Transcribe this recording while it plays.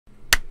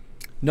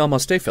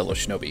Namaste, fellow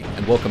shinobi,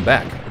 and welcome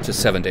back to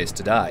 7 Days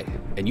to Die.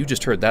 And you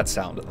just heard that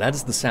sound. That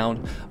is the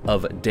sound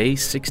of Day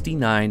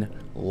 69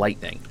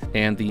 lightning.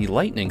 And the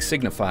lightning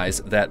signifies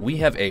that we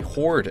have a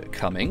horde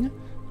coming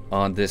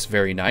on this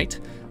very night.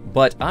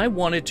 But I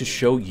wanted to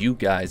show you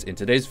guys in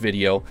today's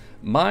video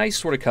my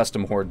sort of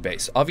custom horde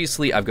base.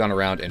 Obviously, I've gone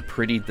around and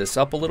prettied this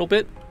up a little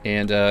bit.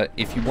 And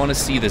if you want to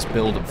see this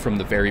build from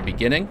the very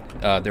beginning,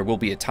 there will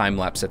be a time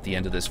lapse at the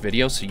end of this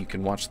video, so you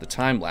can watch the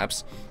time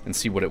lapse and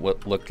see what it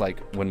looked like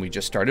when we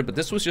just started. But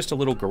this was just a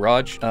little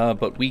garage,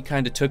 but we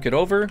kind of took it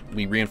over.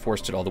 We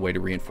reinforced it all the way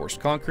to reinforced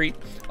concrete.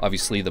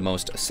 Obviously, the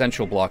most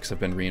essential blocks have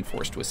been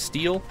reinforced with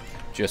steel,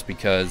 just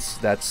because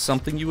that's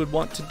something you would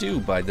want to do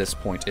by this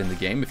point in the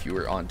game if you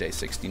were on day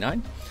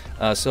 69.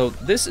 So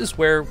this is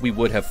where we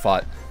would have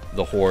fought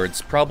the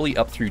hordes, probably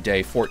up through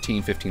day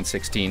 14, 15,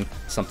 16,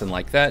 something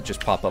like that. Just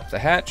pop up the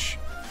hatch,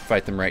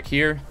 fight them right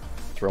here,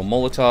 throw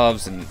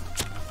Molotovs and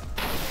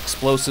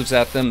explosives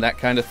at them, that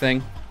kind of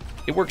thing.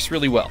 It works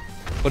really well.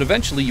 But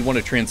eventually you want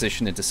to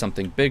transition into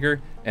something bigger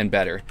and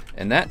better,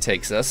 and that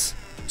takes us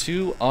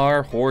to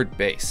our horde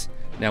base.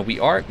 Now we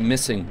are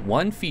missing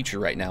one feature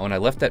right now, and I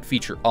left that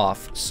feature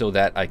off so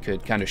that I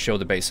could kind of show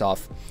the base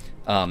off.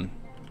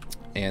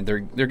 And they're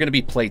going to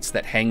be plates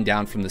that hang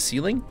down from the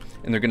ceiling,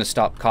 and they're going to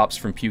stop cops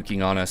from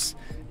puking on us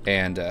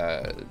and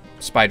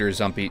spider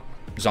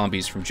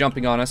zombies from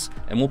jumping on us.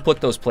 And we'll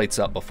put those plates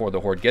up before the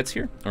horde gets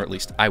here, or at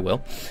least I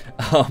will.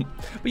 But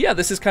yeah,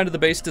 this is kind of the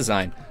base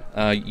design.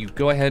 You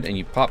go ahead and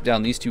you pop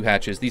down these two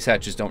hatches. These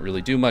hatches don't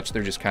really do much.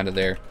 They're just kind of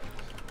there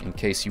in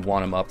case you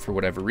want them up for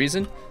whatever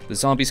reason. The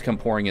zombies come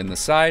pouring in the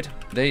side.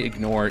 They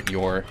ignore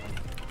your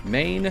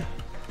main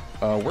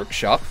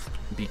workshop,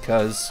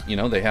 because, you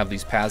know, they have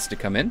these paths to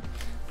come in,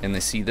 and they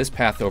see this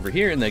path over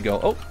here, and they go,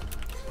 oh,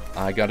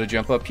 I gotta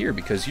jump up here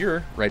because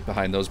you're right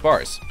behind those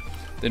bars.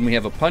 Then we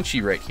have a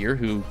Punchy right here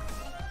who,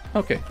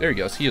 okay, there he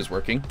goes, he is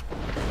working,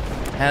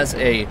 has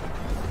a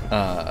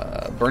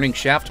burning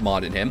shaft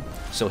mod in him,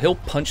 so he'll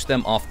punch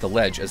them off the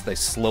ledge as they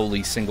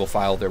slowly single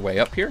file their way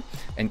up here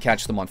and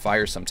catch them on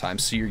fire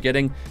sometimes. So you're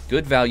getting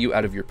good value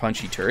out of your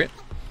Punchy turret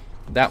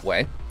that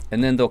way.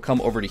 And then they'll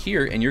come over to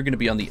here, and you're going to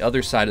be on the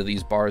other side of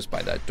these bars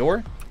by that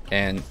door.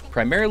 And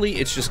primarily,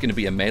 it's just going to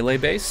be a melee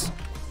base,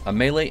 a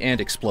melee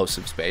and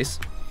explosives base.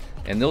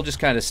 And they'll just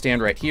kind of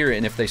stand right here,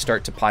 and if they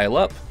start to pile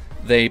up,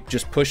 they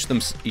just push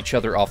each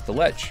other off the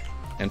ledge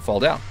and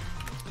fall down.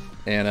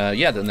 And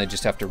yeah, then they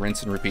just have to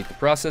rinse and repeat the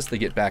process. They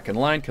get back in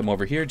line, come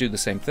over here, do the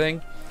same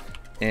thing.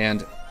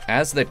 And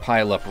as they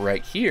pile up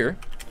right here,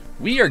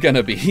 we are going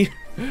to be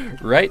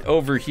right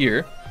over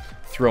here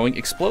throwing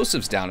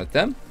explosives down at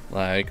them,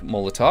 like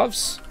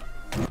Molotovs.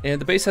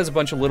 And the base has a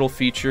bunch of little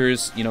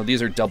features. You know,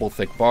 these are double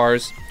thick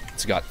bars.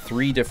 It's got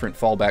 3 different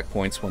fallback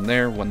points, one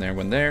there, one there,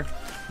 one there.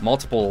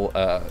 Multiple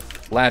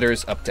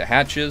ladders up to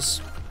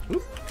hatches.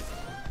 Oop.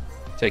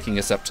 Taking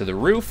us up to the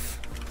roof,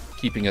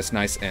 keeping us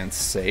nice and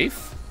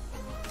safe.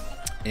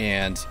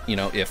 And, you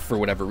know, if for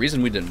whatever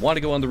reason we didn't want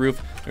to go on the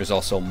roof, there's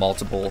also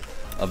multiple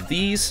of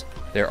these.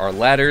 There are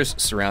ladders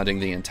surrounding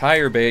the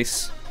entire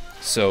base,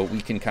 so we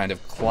can kind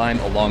of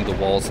climb along the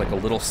walls like a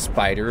little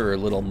spider or a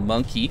little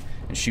monkey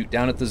and shoot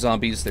down at the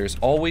zombies. There's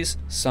always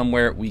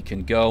somewhere we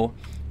can go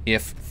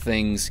if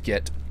things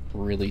get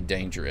really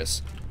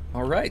dangerous.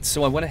 All right,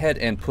 so I went ahead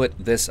and put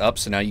this up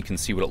so now you can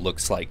see what it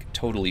looks like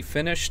totally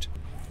finished.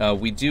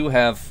 We do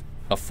have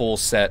a full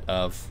set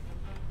of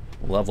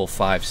level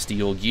 5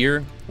 steel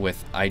gear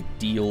with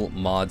ideal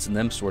mods in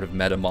them, sort of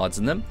meta mods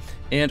in them.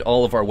 And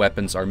all of our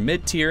weapons are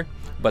mid-tier,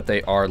 but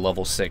they are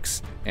level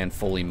 6 and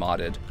fully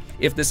modded.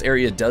 If this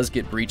area does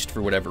get breached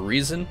for whatever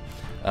reason,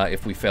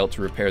 if we fail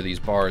to repair these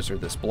bars or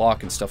this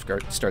block and stuff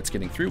starts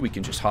getting through, we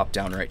can just hop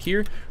down right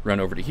here, run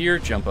over to here,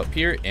 jump up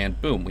here,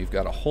 and boom, we've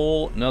got a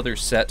whole nother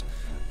set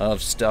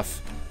of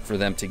stuff for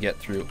them to get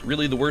through.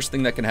 Really, the worst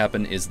thing that can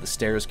happen is the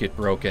stairs get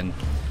broken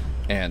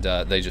and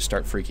they just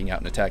start freaking out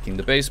and attacking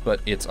the base,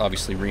 but it's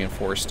obviously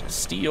reinforced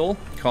steel,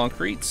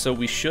 concrete, so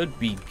we should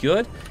be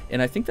good.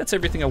 And I think that's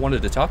everything I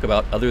wanted to talk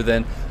about, other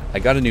than I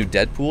got a new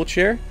Deadpool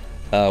chair,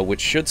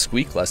 which should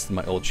squeak less than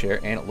my old chair,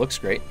 and it looks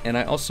great. And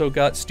I also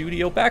got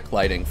studio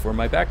backlighting for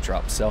my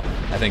backdrop, so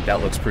I think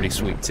that looks pretty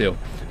sweet too.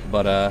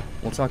 But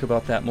we'll talk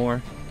about that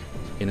more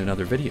in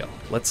another video.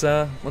 Let's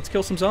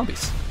kill some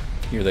zombies.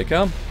 Here they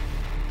come.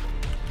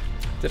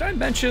 Did I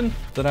mention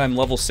that I'm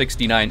level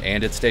 69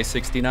 and it's day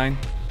 69?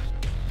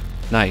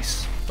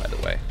 Nice, by the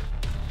way.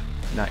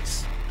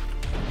 Nice.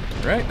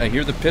 All right, I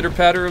hear the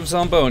pitter-patter of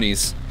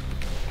zombonis.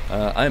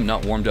 I am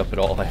not warmed up at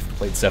all. I haven't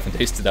played 7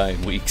 Days to Die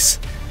in weeks.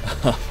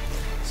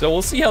 So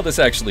we'll see how this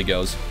actually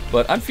goes,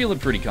 but I'm feeling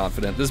pretty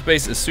confident. This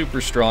base is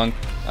super strong.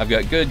 I've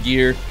got good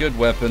gear, good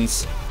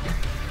weapons.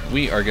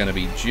 We are going to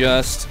be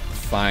just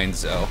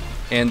fine-zo.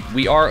 And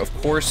we are, of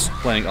course,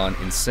 playing on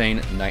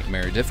insane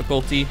nightmare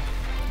difficulty.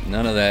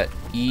 None of that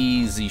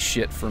easy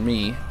shit for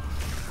me.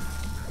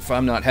 If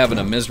I'm not having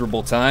a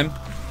miserable time,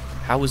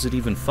 how is it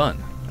even fun?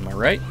 Am I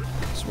right?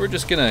 So we're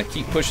just going to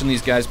keep pushing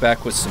these guys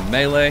back with some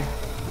melee,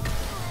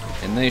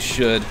 and they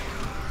should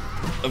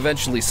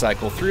eventually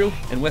cycle through.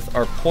 And with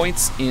our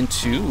points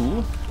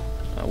into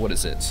What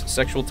is it?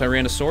 Sexual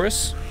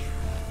Tyrannosaurus?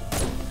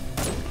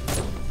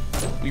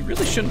 We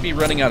really shouldn't be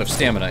running out of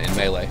stamina in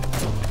melee.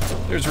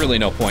 There's really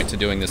no point to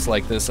doing this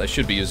like this. I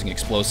should be using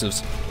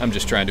explosives. I'm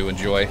just trying to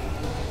enjoy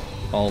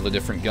all the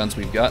different guns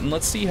we've got. And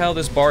let's see how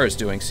this bar is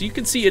doing. So you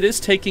can see it is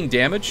taking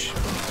damage.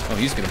 Oh,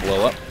 he's gonna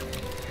blow up.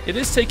 It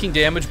is taking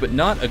damage, but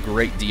not a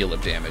great deal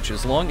of damage.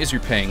 As long as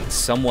you're paying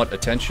somewhat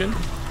attention,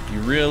 you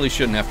really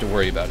shouldn't have to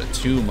worry about it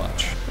too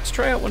much. Let's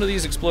try out one of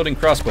these exploding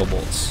crossbow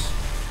bolts.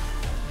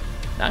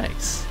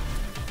 Nice.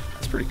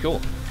 That's pretty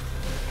cool.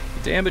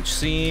 The damage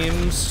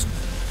seems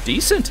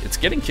decent. It's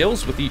getting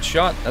kills with each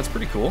shot. That's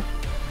pretty cool.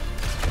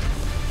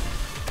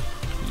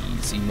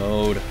 Easy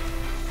mode.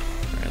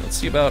 Alright, let's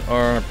see about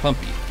our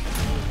pumpy.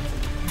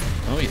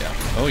 Oh yeah.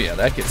 Oh yeah,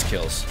 that gets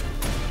kills.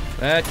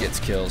 That gets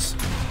kills.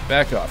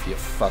 Back off, you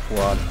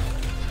fuckwad.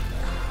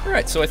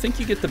 Alright, so I think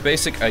you get the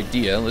basic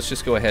idea. Let's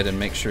just go ahead and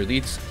make sure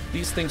these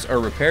things are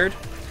repaired.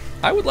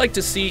 I would like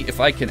to see if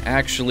I can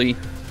actually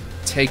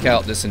take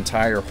out this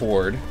entire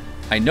horde.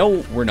 I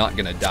know we're not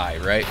gonna die,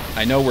 right?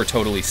 I know we're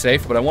totally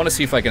safe, but I want to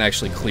see if I can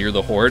actually clear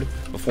the horde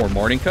before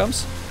morning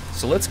comes.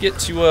 So let's get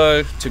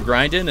to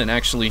grinding and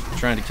actually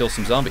trying to kill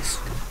some zombies.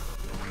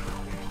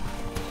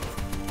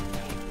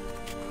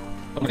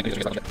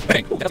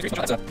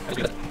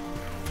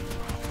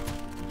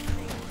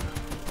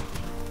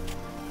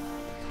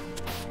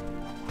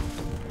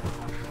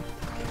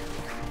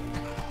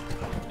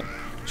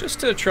 Just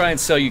to try and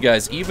sell you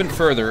guys even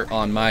further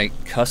on my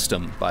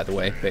custom, by the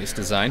way, base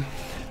design,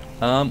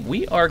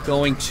 we are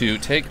going to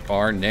take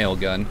our nail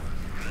gun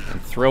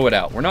and throw it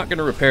out. We're not going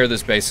to repair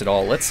this base at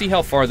all. Let's see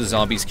how far the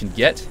zombies can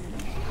get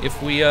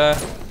if we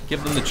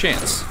give them the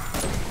chance.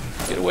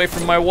 Get away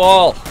from my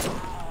wall!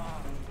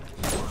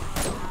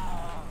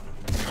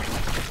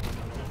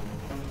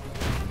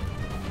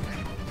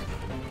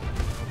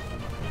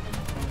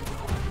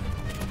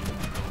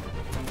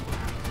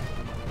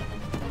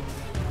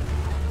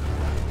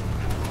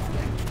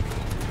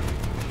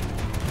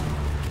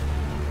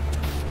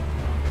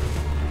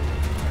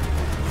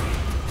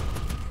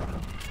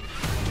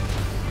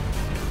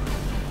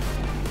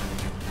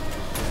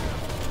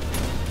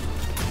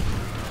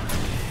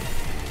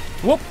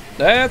 Whoop,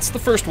 that's the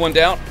first one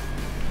down.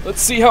 Let's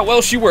see how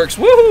well she works.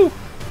 Woohoo!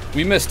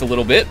 We missed a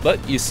little bit,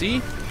 but you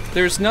see,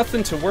 there's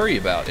nothing to worry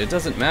about. It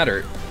doesn't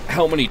matter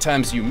how many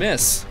times you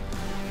miss,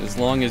 as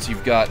long as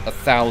you've got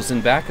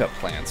 1,000 backup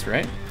plans,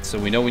 right? So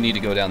we know we need to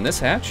go down this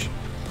hatch.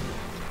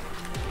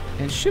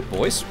 And shit,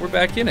 boys, we're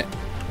back in it.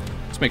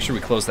 Let's make sure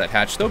we close that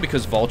hatch, though,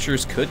 because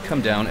vultures could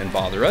come down and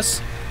bother us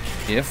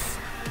if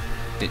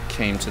it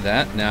came to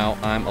that. Now,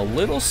 I'm a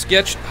little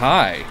sketched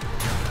high.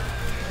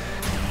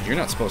 You're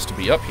not supposed to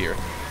be up here.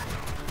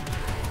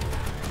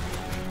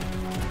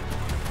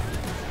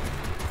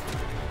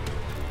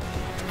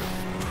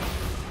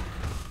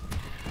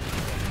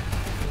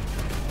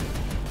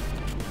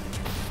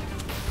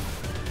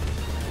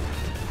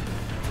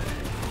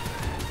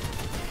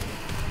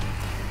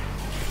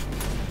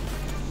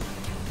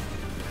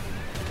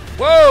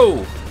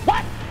 Whoa!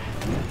 What?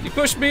 You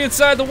pushed me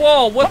inside the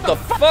wall. What the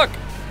fuck?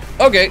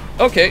 Okay,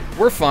 okay,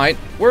 we're fine.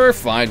 We're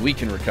fine. We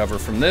can recover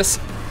from this.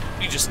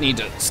 You just need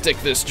to stick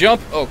this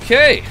jump.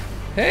 Okay.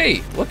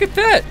 Hey, look at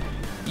that.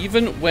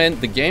 Even when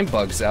the game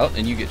bugs out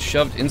and you get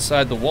shoved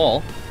inside the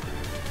wall,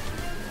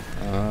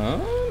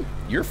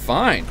 you're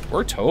fine.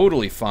 We're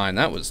totally fine.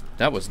 That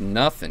was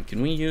nothing.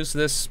 Can we use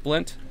this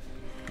splint?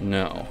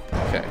 No.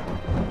 Okay.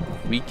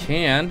 We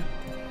can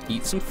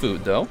eat some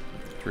food, though,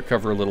 to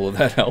recover a little of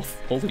that health.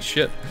 Holy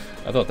shit.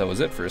 I thought that was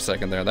it for a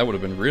second there. That would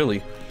have been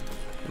really,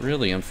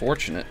 really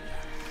unfortunate.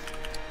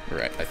 All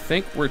right, I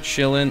think we're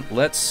chilling.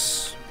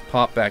 Let's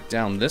pop back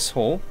down this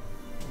hole.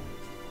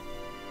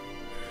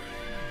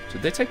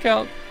 Did they take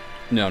out?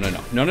 No, no,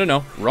 no. No, no,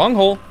 no. Wrong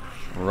hole.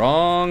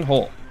 Wrong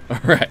hole. All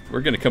right,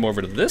 we're going to come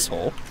over to this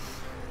hole.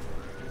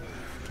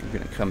 We're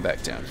going to come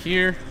back down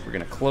here. We're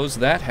going to close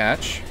that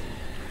hatch.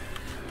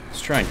 Let's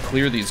try and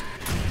clear these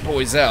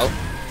boys out.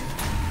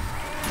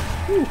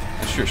 Whew,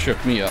 that sure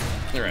shook me up.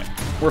 All right,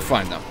 we're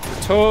fine, though.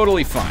 We're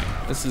totally fine.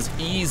 This is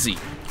easy.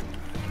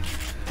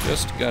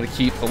 Just got to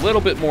keep a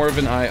little bit more of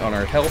an eye on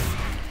our health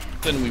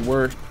than we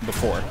were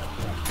before.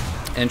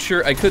 And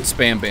sure, I could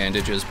spam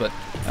bandages, but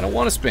I don't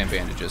want to spam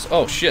bandages.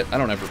 Oh shit, I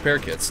don't have repair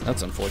kits.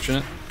 That's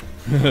unfortunate.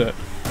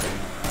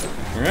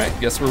 Alright,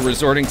 guess we're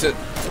resorting to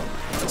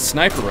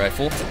sniper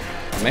rifle,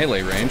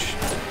 melee range.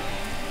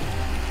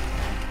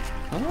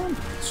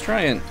 Let's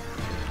try and...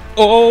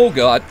 Oh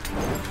god.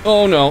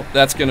 Oh no,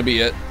 that's gonna be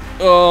it.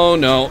 Oh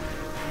no.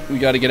 We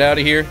gotta get out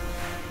of here.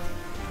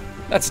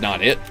 That's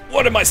not it.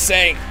 What am I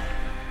saying?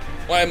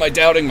 Why am I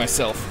doubting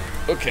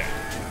myself? Okay.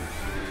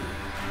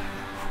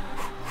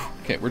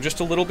 Okay, we're just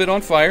a little bit on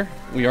fire.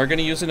 We are going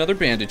to use another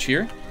bandage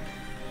here.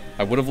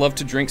 I would have loved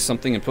to drink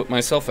something and put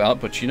myself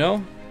out, but you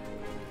know,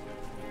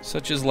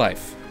 such is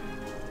life.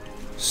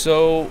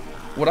 So,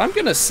 what I'm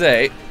going to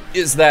say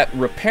is that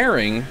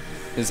repairing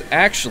is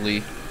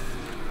actually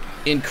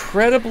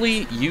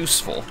incredibly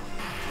useful.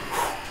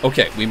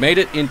 Okay, we made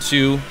it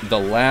into the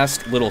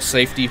last little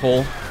safety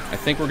hole. I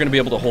think we're going to be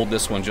able to hold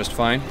this one just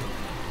fine.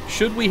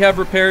 Should we have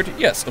repaired?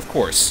 Yes, of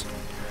course.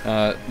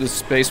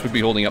 This base would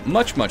be holding up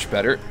much, much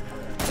better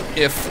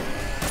if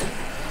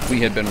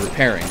we had been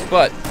repairing.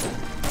 But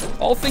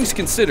all things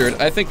considered,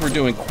 I think we're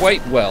doing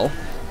quite well.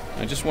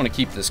 I just want to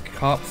keep this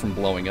cop from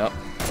blowing up.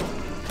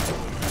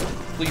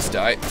 Please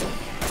die.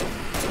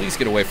 Please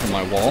get away from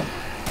my wall.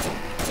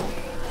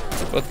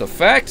 But the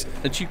fact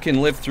that you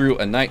can live through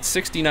a night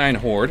 69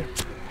 Horde,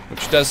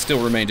 which does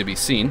still remain to be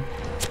seen,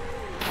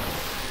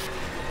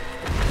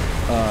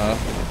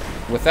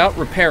 without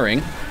repairing,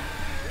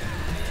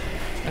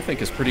 I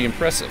think is pretty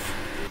impressive.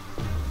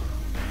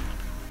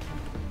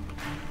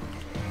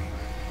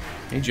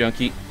 Hey,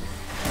 junkie.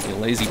 You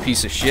lazy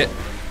piece of shit.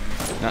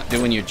 Not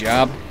doing your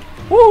job.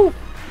 Woo!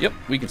 Yep,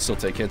 we can still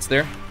take hits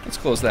there. Let's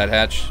close that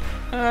hatch.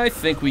 I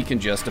think we can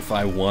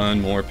justify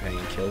one more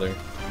painkiller.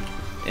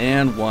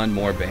 And one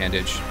more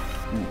bandage.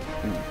 Ooh.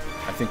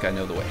 I think I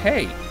know the way.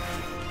 Hey!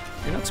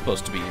 You're not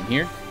supposed to be in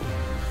here.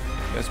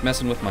 You guys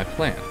messing with my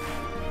plan.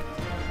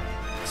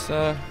 It's,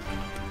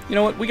 you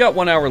know what? We got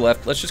 1 hour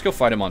left. Let's just go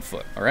fight him on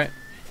foot, alright?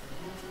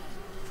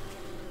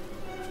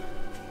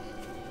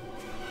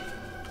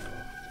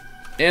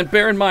 And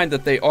bear in mind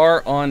that they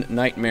are on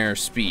nightmare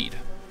speed.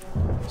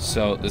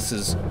 So this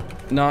is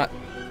not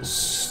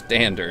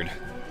standard.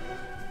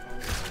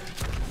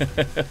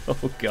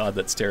 Oh god,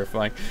 that's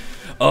terrifying.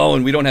 Oh,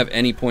 and we don't have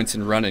any points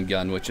in run and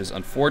gun, which is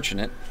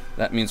unfortunate.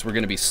 That means we're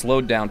going to be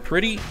slowed down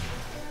pretty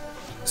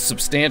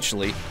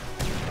substantially.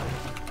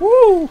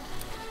 Woo!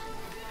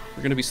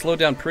 We're going to be slowed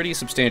down pretty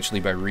substantially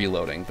by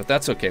reloading, but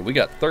that's okay. We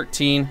got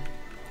 13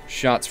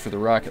 shots for the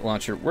rocket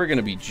launcher. We're going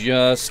to be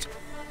just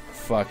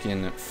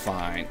fucking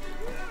fine.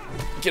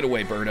 Get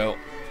away, Birdo.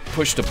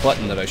 Pushed a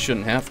button that I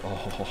shouldn't have.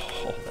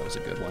 Oh, that was a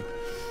good one.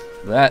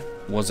 That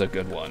was a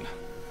good one.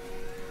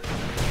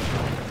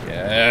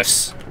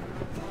 Yes.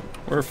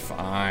 We're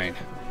fine.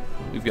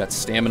 We've got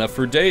stamina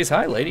for days.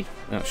 Hi, lady.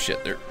 Oh,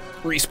 shit. They're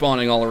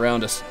respawning all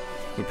around us.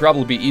 It would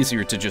probably be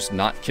easier to just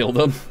not kill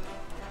them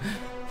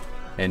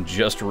and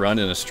just run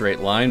in a straight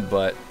line,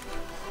 but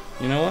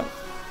you know what?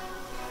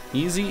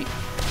 Easy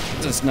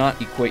does not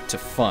equate to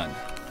fun.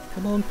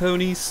 Come on,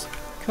 ponies.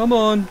 Come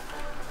on.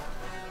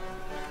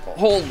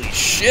 Holy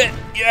shit.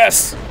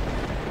 Yes.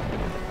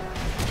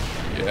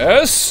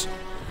 Yes.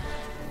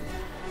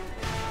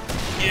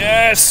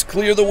 Yes.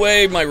 Clear the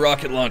way, my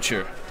rocket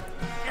launcher.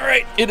 All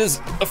right. It is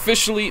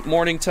officially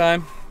morning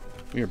time.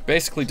 We are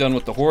basically done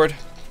with the Horde.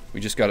 We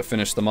just got to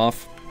finish them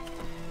off.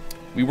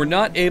 We were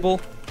not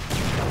able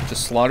to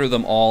slaughter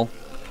them all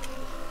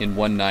in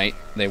one night.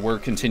 They were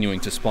continuing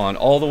to spawn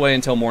all the way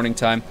until morning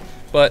time,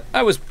 but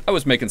I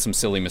was making some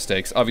silly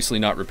mistakes. Obviously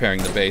not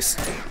repairing the base,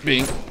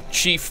 being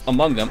chief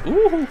among them.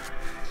 Ooh,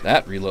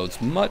 that reloads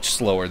much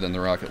slower than the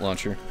rocket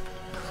launcher.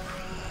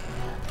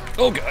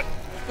 Oh god.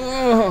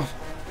 Oh,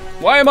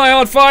 why am I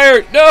on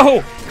fire?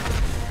 No!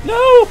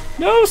 No!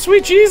 No,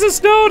 sweet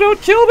Jesus, no, don't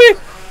kill me!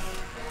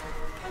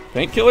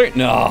 Painkiller?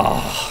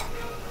 No.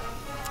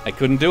 I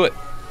couldn't do it.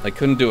 I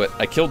couldn't do it.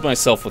 I killed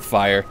myself with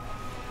fire.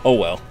 Oh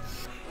well.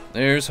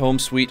 There's home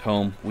sweet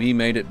home. We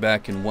made it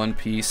back in one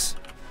piece.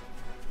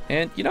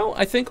 And, you know,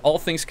 I think all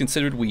things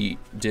considered, we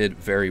did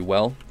very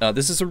well.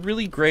 This is a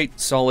really great,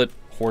 solid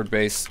Horde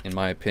base, in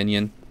my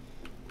opinion.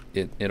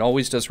 It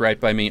always does right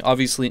by me.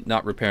 Obviously,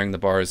 not repairing the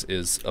bars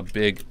is a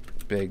big,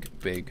 big,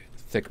 big,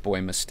 thick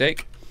boy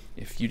mistake.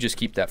 If you just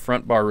keep that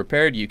front bar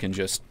repaired, you can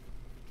just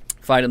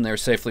fight them there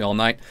safely all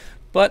night.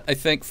 But I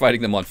think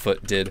fighting them on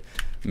foot did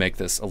make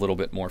this a little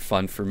bit more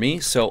fun for me,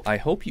 so I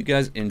hope you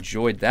guys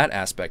enjoyed that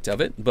aspect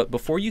of it. But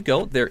before you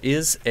go, there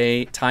is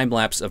a time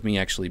lapse of me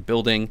actually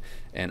building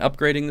and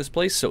upgrading this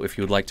place, so if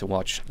you would like to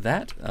watch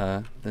that,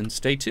 then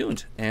stay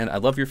tuned. And I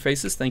love your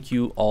faces. Thank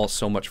you all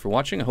so much for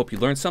watching. I hope you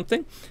learned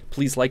something.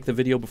 Please like the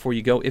video before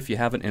you go if you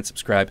haven't, and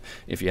subscribe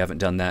if you haven't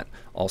done that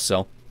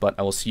also. But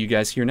I will see you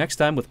guys here next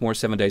time with more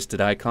 7 Days to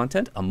Die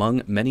content,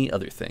 among many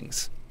other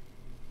things.